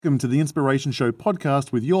Welcome to the Inspiration Show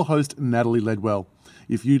podcast with your host, Natalie Ledwell.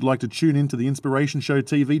 If you'd like to tune into the Inspiration Show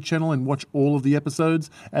TV channel and watch all of the episodes,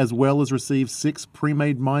 as well as receive 6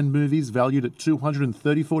 pre-made Mind movies valued at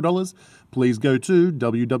 $234, please go to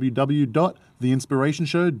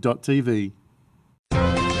www.theinspirationshow.tv.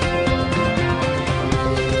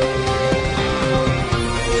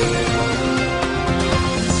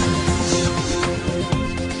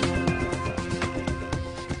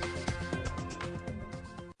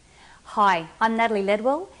 Hi, I'm Natalie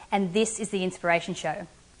Ledwell, and this is The Inspiration Show.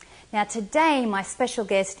 Now today, my special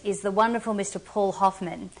guest is the wonderful Mr. Paul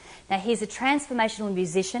Hoffman. Now he's a transformational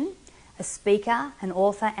musician, a speaker, an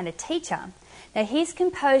author, and a teacher. Now he's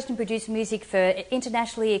composed and produced music for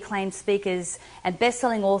internationally acclaimed speakers and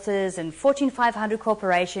best-selling authors and Fortune 500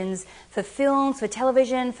 corporations, for films, for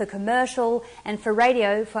television, for commercial, and for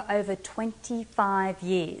radio for over 25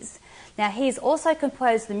 years. Now, he's also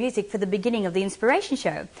composed the music for the beginning of The Inspiration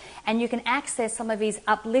Show, and you can access some of his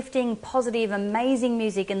uplifting, positive, amazing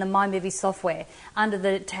music in the My Movie software under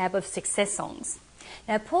the tab of Success Songs.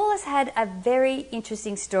 Now, Paul has had a very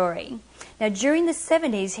interesting story. Now, during the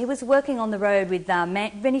 70s, he was working on the road with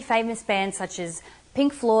many famous bands such as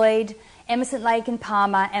Pink Floyd, Emerson, Lake and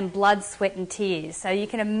Palmer, and Blood, Sweat and Tears. So you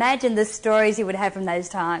can imagine the stories he would have from those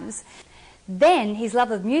times. Then his love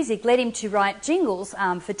of music led him to write jingles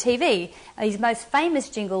for TV. His most famous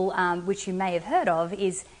jingle, which you may have heard of,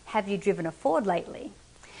 is Have You Driven a Ford Lately?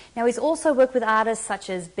 Now he's also worked with artists such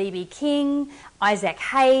as B.B. King, Isaac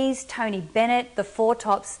Hayes, Tony Bennett, The Four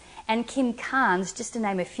Tops, and Kim Carnes, just to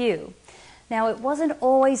name a few. Now it wasn't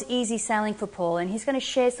always easy sailing for Paul, and he's going to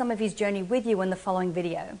share some of his journey with you in the following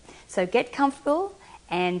video. So get comfortable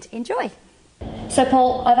and enjoy. So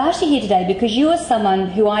Paul, I've asked you here today because you are someone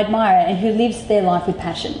who I admire and who lives their life with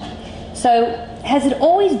passion. So has it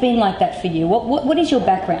always been like that for you? What is your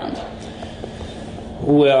background?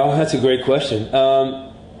 Well, that's a great question.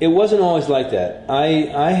 It wasn't always like that.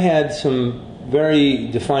 I had some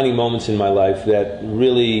very defining moments in my life that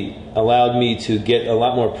really allowed me to get a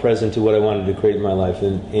lot more present to what I wanted to create in my life.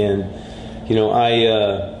 And you know,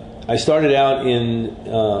 I started out in...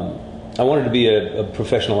 I wanted to be a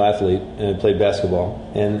professional athlete, and I played basketball.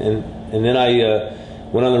 And then I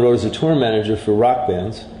went on the road as a tour manager for rock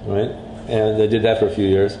bands, right? And I did that for a few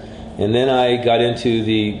years. And then I got into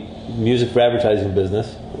the music for advertising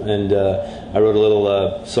business, and I wrote a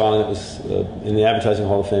little song that was in the Advertising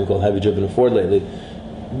Hall of Fame called Have You Driven a Ford Lately?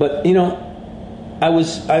 But, you know,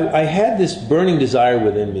 I had this burning desire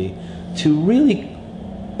within me to really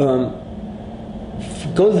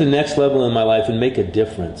go to the next level in my life and make a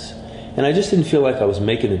difference. And I just didn't feel like I was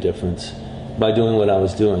making a difference by doing what I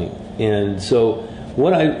was doing. And so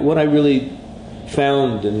what I really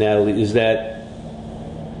found, Natalie, is that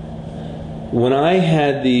when I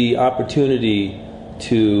had the opportunity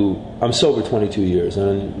to... I'm sober 22 years,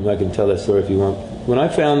 and I can tell that story if you want. When I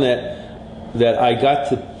found that I got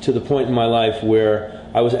to the point in my life where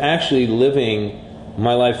I was actually living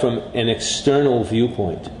my life from an external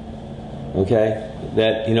viewpoint, okay?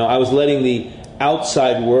 That, you know, I was letting the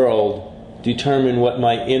outside world determine what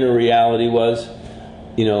my inner reality was.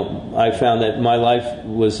 You know, I found that my life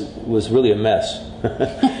was really a mess.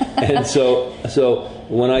 And so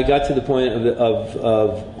when I got to the point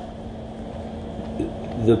of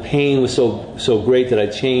the pain was so great that I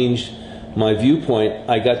changed my viewpoint,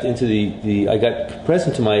 I got into I got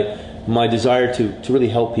present to my desire to really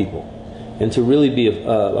help people and to really be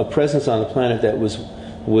a presence on the planet that was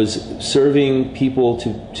serving people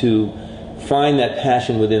to find that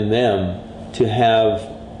passion within them to have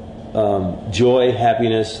joy,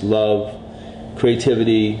 happiness, love,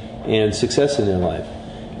 creativity, and success in their life.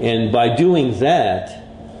 And by doing that,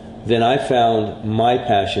 then I found my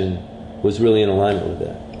passion was really in alignment with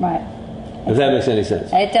that. Right. If that makes any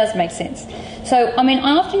sense. It does make sense. So, I mean,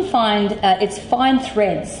 I often find it's fine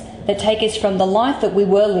threads that take us from the life that we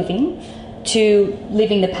were living to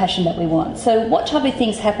living the passion that we want. So what type of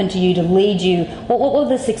things happened to you to lead you? What were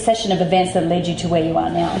the succession of events that led you to where you are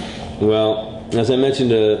now? Well, as I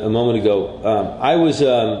mentioned a moment ago, I was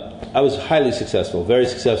highly successful, very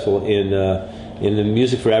successful in the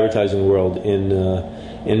music for advertising world, in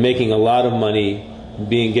making a lot of money,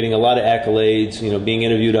 getting a lot of accolades, you know, being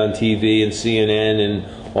interviewed on TV and CNN and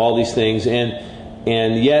all these things, and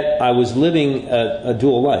yet I was living a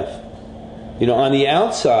dual life. You know, on the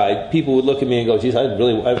outside, people would look at me and go, "Geez, I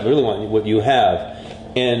really want what you have,"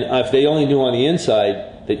 and if they only knew on the inside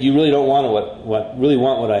that you really don't want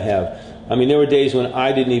what I have. I mean, there were days when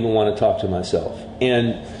I didn't even want to talk to myself.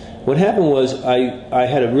 And what happened was I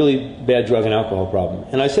had a really bad drug and alcohol problem.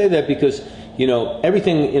 And I say that because, you know,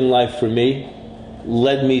 everything in life for me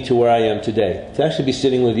led me to where I am today, to actually be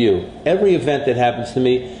sitting with you. Every event that happens to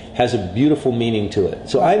me has a beautiful meaning to it.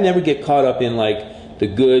 So I never get caught up in like the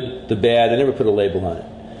good, the bad. I never put a label on it.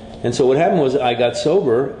 And so what happened was I got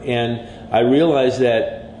sober, and I realized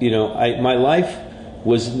that, you know, my life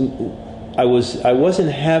was, I wasn't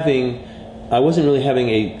really having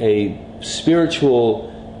a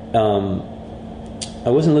spiritual, I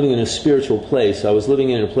wasn't living in a spiritual place. I was living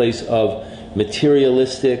in a place of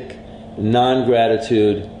materialistic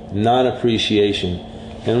non-gratitude, non-appreciation.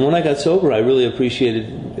 And when I got sober, I really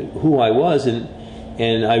appreciated who I was, and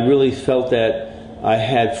I really felt that I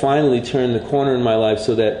had finally turned the corner in my life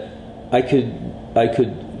so that I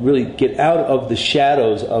could really get out of the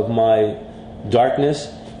shadows of my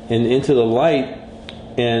darkness and into the light,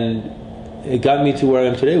 and it got me to where I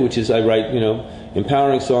am today, which is I write, you know,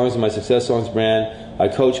 empowering songs in my Success Songs brand. I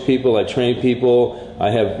coach people, I train people, I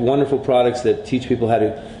have wonderful products that teach people how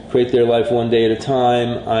to create their life one day at a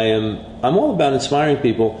time. I'm all about inspiring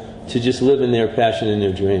people to just live in their passion and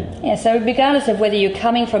their dream. Yeah, so regardless of whether you're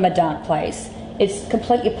coming from a dark place, it's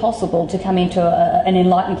completely possible to come into an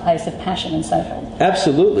enlightened place of passion and so forth.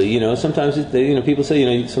 Absolutely. You know, sometimes people say, you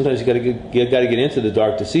know, sometimes you got to get into the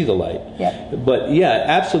dark to see the light. Yeah. But yeah,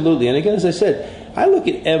 absolutely. And again, as I said, I look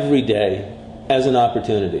at every day as an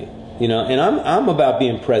opportunity. You know, and I'm about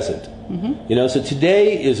being present. Mm-hmm. You know, so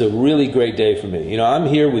today is a really great day for me. You know, I'm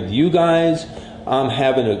here with you guys. I'm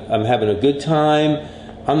having a good time.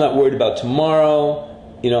 I'm not worried about tomorrow.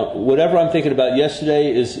 You know, whatever I'm thinking about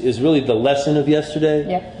yesterday is really the lesson of yesterday.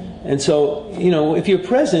 Yep. And so, you know, if you're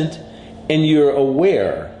present and you're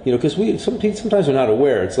aware, you know, because sometimes we're not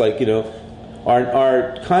aware. It's like, you know,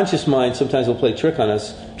 our conscious mind sometimes will play tricks on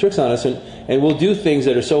us, and we'll do things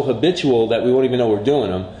that are so habitual that we won't even know we're doing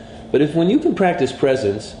them. But when you can practice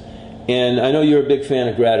presence, and I know you're a big fan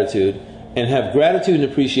of gratitude, and have gratitude and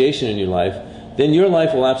appreciation in your life, then your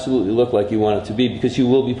life will absolutely look like you want it to be, because you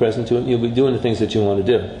will be present to it and you'll be doing the things that you want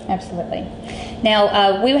to do. Absolutely.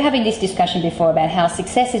 Now, we were having this discussion before about how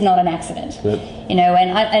success is not an accident. Yep. You know,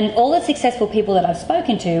 and all the successful people that I've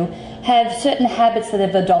spoken to have certain habits that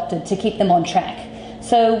they've adopted to keep them on track.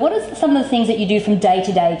 So what are some of the things that you do from day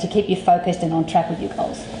to day to keep you focused and on track with your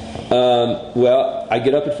goals? Well, I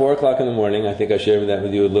get up at 4 o'clock in the morning. I think I shared that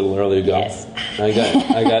with you a little earlier ago. Yes.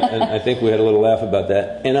 And I think we had a little laugh about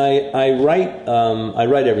that. And I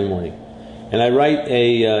write every morning, and I write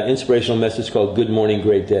a inspirational message called "Good Morning,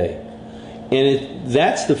 Great Day," and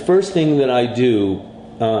that's the first thing that I do.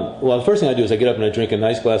 The first thing I do is I get up and I drink a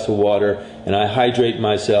nice glass of water and I hydrate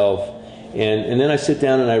myself, and then I sit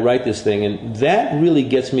down and I write this thing, and that really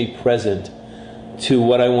gets me present to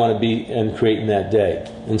what I want to be and create in that day.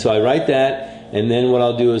 And so I write that, and then what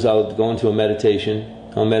I'll do is I'll go into a meditation.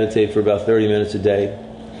 I'll meditate for about 30 minutes a day.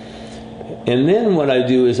 And then what I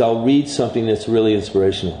do is I'll read something that's really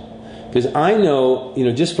inspirational. Because I know, you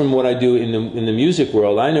know, just from what I do in the music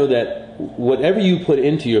world, I know that whatever you put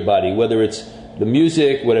into your body, whether it's the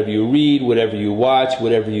music, whatever you read, whatever you watch,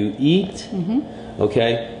 whatever you eat,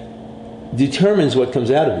 okay, determines what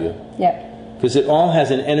comes out of you. Yep. Because it all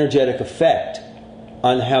has an energetic effect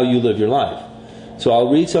on how you live your life. So I'll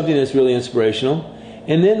read something that's really inspirational,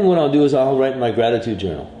 and then what I'll do is I'll write my gratitude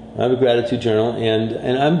journal. I have a gratitude journal,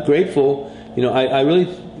 and I'm grateful. You know, I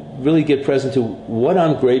really get present to what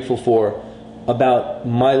I'm grateful for about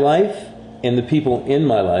my life and the people in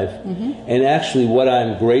my life, and actually what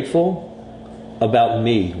I'm grateful about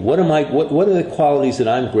me. What are the qualities that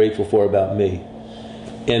I'm grateful for about me?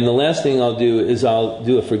 And the last thing I'll do is I'll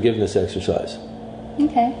do a forgiveness exercise.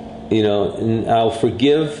 Okay. You know, and I'll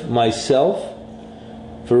forgive myself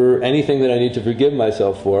for anything that I need to forgive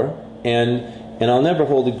myself for, and I'll never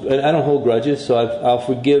I don't hold grudges, so I'll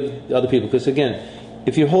forgive other people, because again,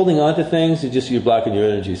 if you're holding on to things, you're blocking your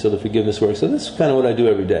energy, so the forgiveness works. So that's kind of what I do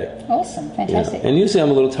every day. Awesome, fantastic. You know? And usually I'm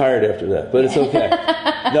a little tired after that, but it's okay.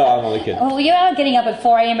 No, I'm only kidding. Well, you are getting up at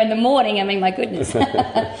 4 a.m. in the morning, I mean, my goodness.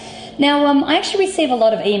 Now, I actually receive a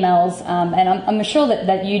lot of emails, and I'm sure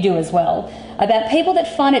that you do as well, about people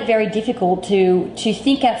that find it very difficult to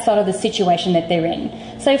think outside of the situation that they're in.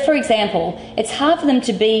 So, for example, it's hard for them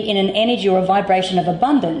to be in an energy or a vibration of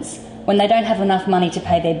abundance when they don't have enough money to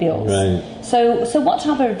pay their bills. Right. So what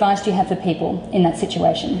type of advice do you have for people in that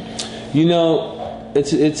situation? You know,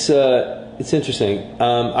 it's interesting.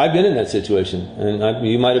 I've been in that situation, and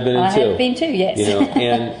you might have been in it too. I have been too, yes. You know,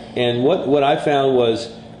 and what I found was,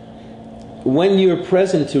 when you're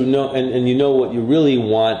present to know and you know what you really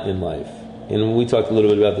want in life, and we talked a little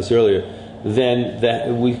bit about this earlier, then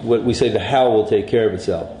what we say, the how will take care of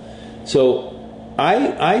itself. So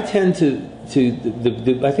I tend to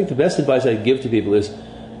I think the best advice I give to people is,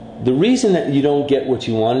 the reason that you don't get what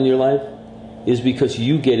you want in your life is because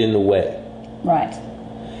you get in the way. Right.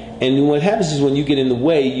 And what happens is when you get in the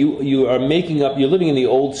way, you are making up, you're living in the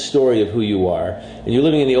old story of who you are, and you're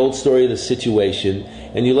living in the old story of the situation,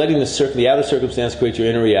 and you're letting the outer circumstance create your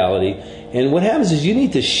inner reality. And what happens is you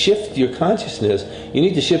need to shift your consciousness, you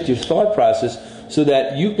need to shift your thought process so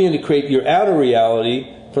that you begin to create your outer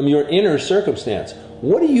reality from your inner circumstance.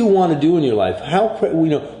 What do you want to do in your life?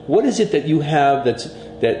 What is it that you have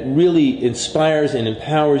that really inspires and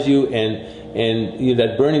empowers you and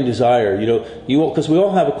that burning desire, because we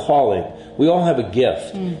all have a calling, we all have a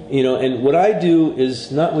gift, and what I do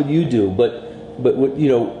is not what you do, but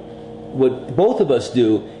what both of us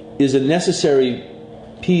do is a necessary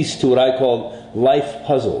piece to what I call the life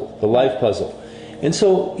puzzle. And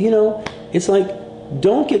so, it's like,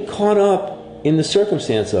 don't get caught up in the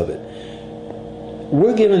circumstance of it.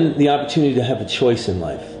 We're given the opportunity to have a choice in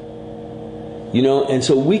life, and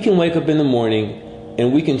so we can wake up in the morning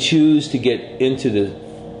and we can choose to get into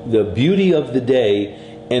the beauty of the day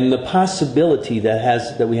and the possibility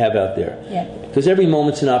that we have out there. Yeah. Because every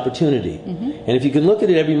moment's an opportunity. Mm-hmm. And if you can look at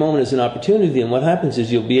it every moment as an opportunity, then what happens is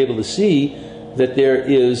you'll be able to see that there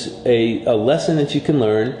is a lesson that you can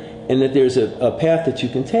learn and that there's a path that you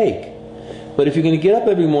can take. But if you're going to get up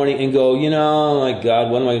every morning and go, oh my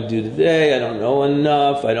God, what am I going to do today? I don't know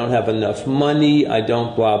enough. I don't have enough money. I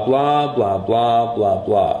don't blah, blah, blah, blah, blah,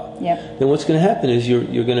 blah. Yep. Then what's going to happen is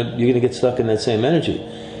you're going to get stuck in that same energy.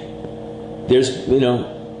 There's,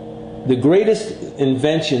 the greatest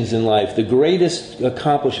inventions in life, the greatest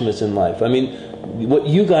accomplishments in life. I mean, what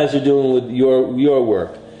you guys are doing with your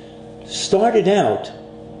work started out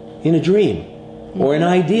in a dream or an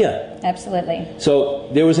idea. Absolutely. So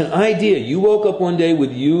there was an idea. You woke up one day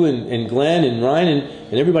with you and Glenn and Ryan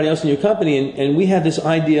and everybody else in your company, and we had this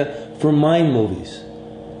idea for mind movies.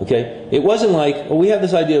 Okay? It wasn't like, we have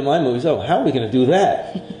this idea of mind movies. Oh, how are we going to do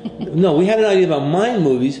that? No, we had an idea about mind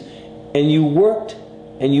movies, and you worked,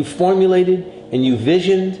 and you formulated, and you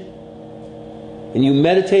visioned, and you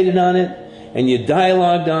meditated on it, and you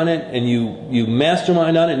dialogued on it, and you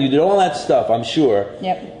masterminded on it, and you did all that stuff, I'm sure.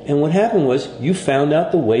 Yep. And what happened was you found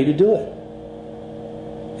out the way to do it.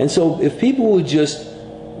 And so if people would just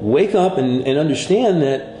wake up and understand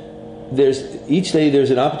that each day there's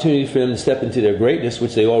an opportunity for them to step into their greatness,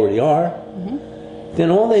 which they already are, then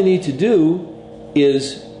all they need to do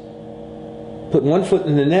is put one foot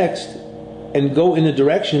in the next and go in the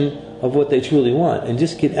direction of what they truly want and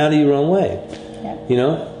just get out of your own way. Yep.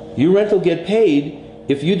 Your rent will get paid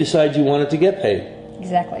if you decide you want it to get paid.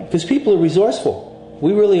 Exactly. Because people are resourceful.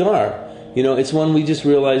 We really are. It's when we just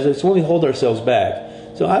realize, it's when we hold ourselves back.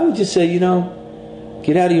 So I would just say, get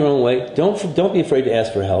out of your own way. Don't be afraid to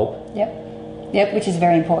ask for help. Yep, which is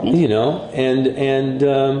very important. And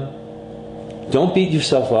don't beat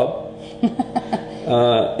yourself up.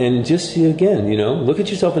 And just, again, look at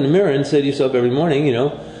yourself in the mirror and say to yourself every morning,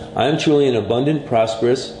 I am truly an abundant,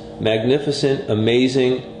 prosperous, magnificent,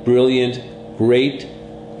 amazing, brilliant, great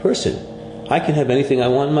person. I can have anything I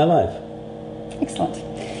want in my life.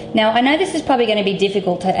 Excellent. Now, I know this is probably going to be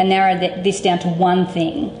difficult to narrow this down to one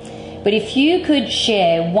thing, but if you could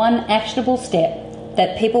share one actionable step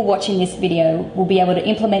that people watching this video will be able to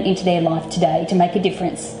implement into their life today to make a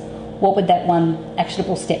difference, what would that one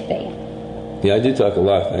actionable step be? Yeah, I do talk a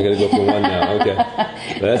lot. I got to go for one now. Okay.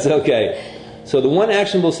 But that's okay. So the one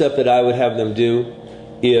actionable step that I would have them do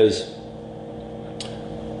is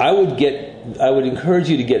I would encourage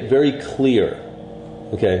you to get very clear.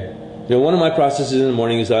 Okay? One of my processes in the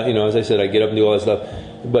morning is, as I said, I get up and do all that stuff.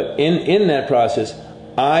 But in that process,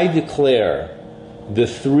 I declare the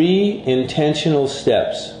 3 intentional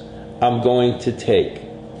steps I'm going to take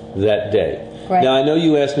that day. Right. Now, I know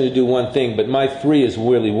you asked me to do one thing, but my 3 is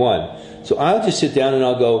really one. So I'll just sit down and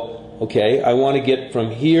I'll go, okay, I want to get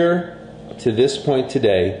from here to this point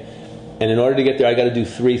today, and in order to get there, I got to do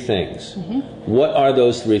 3 things. What are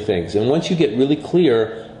those 3 things? And once you get really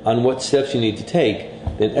clear on what steps you need to take,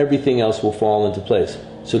 then everything else will fall into place.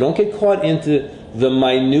 So don't get caught into the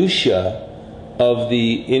minutia of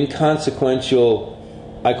the inconsequential,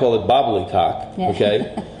 I call it bobblycock,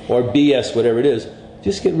 okay, or BS, whatever it is.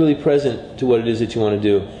 Just get really present to what it is that you want to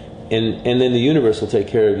do, and then the universe will take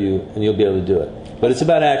care of you, and you'll be able to do it. But it's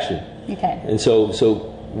about action. Okay. And so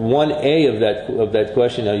 1A of that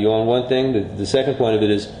question. Now you're on one thing. The second point of it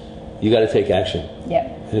is you got to take action.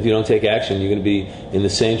 Yep. And if you don't take action, you're going to be in the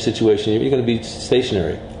same situation. You're going to be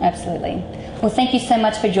stationary. Absolutely. Well, thank you so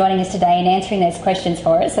much for joining us today and answering those questions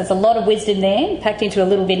for us. There's a lot of wisdom there packed into a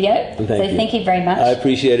little video. Thank you very much. I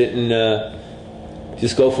appreciate it, and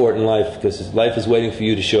just go for it in life, because life is waiting for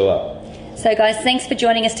you to show up. So, guys, thanks for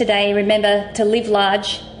joining us today. Remember to live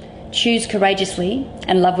large, choose courageously,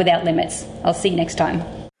 and love without limits. I'll see you next time.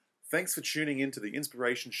 Thanks for tuning in to the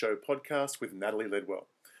Inspiration Show podcast with Natalie Ledwell.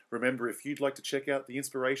 Remember, if you'd like to check out the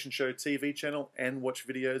Inspiration Show TV channel and watch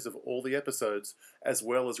videos of all the episodes, as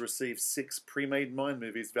well as receive 6 pre-made mind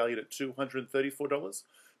movies valued at $234,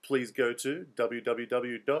 please go to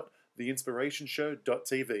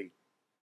www.theinspirationshow.tv.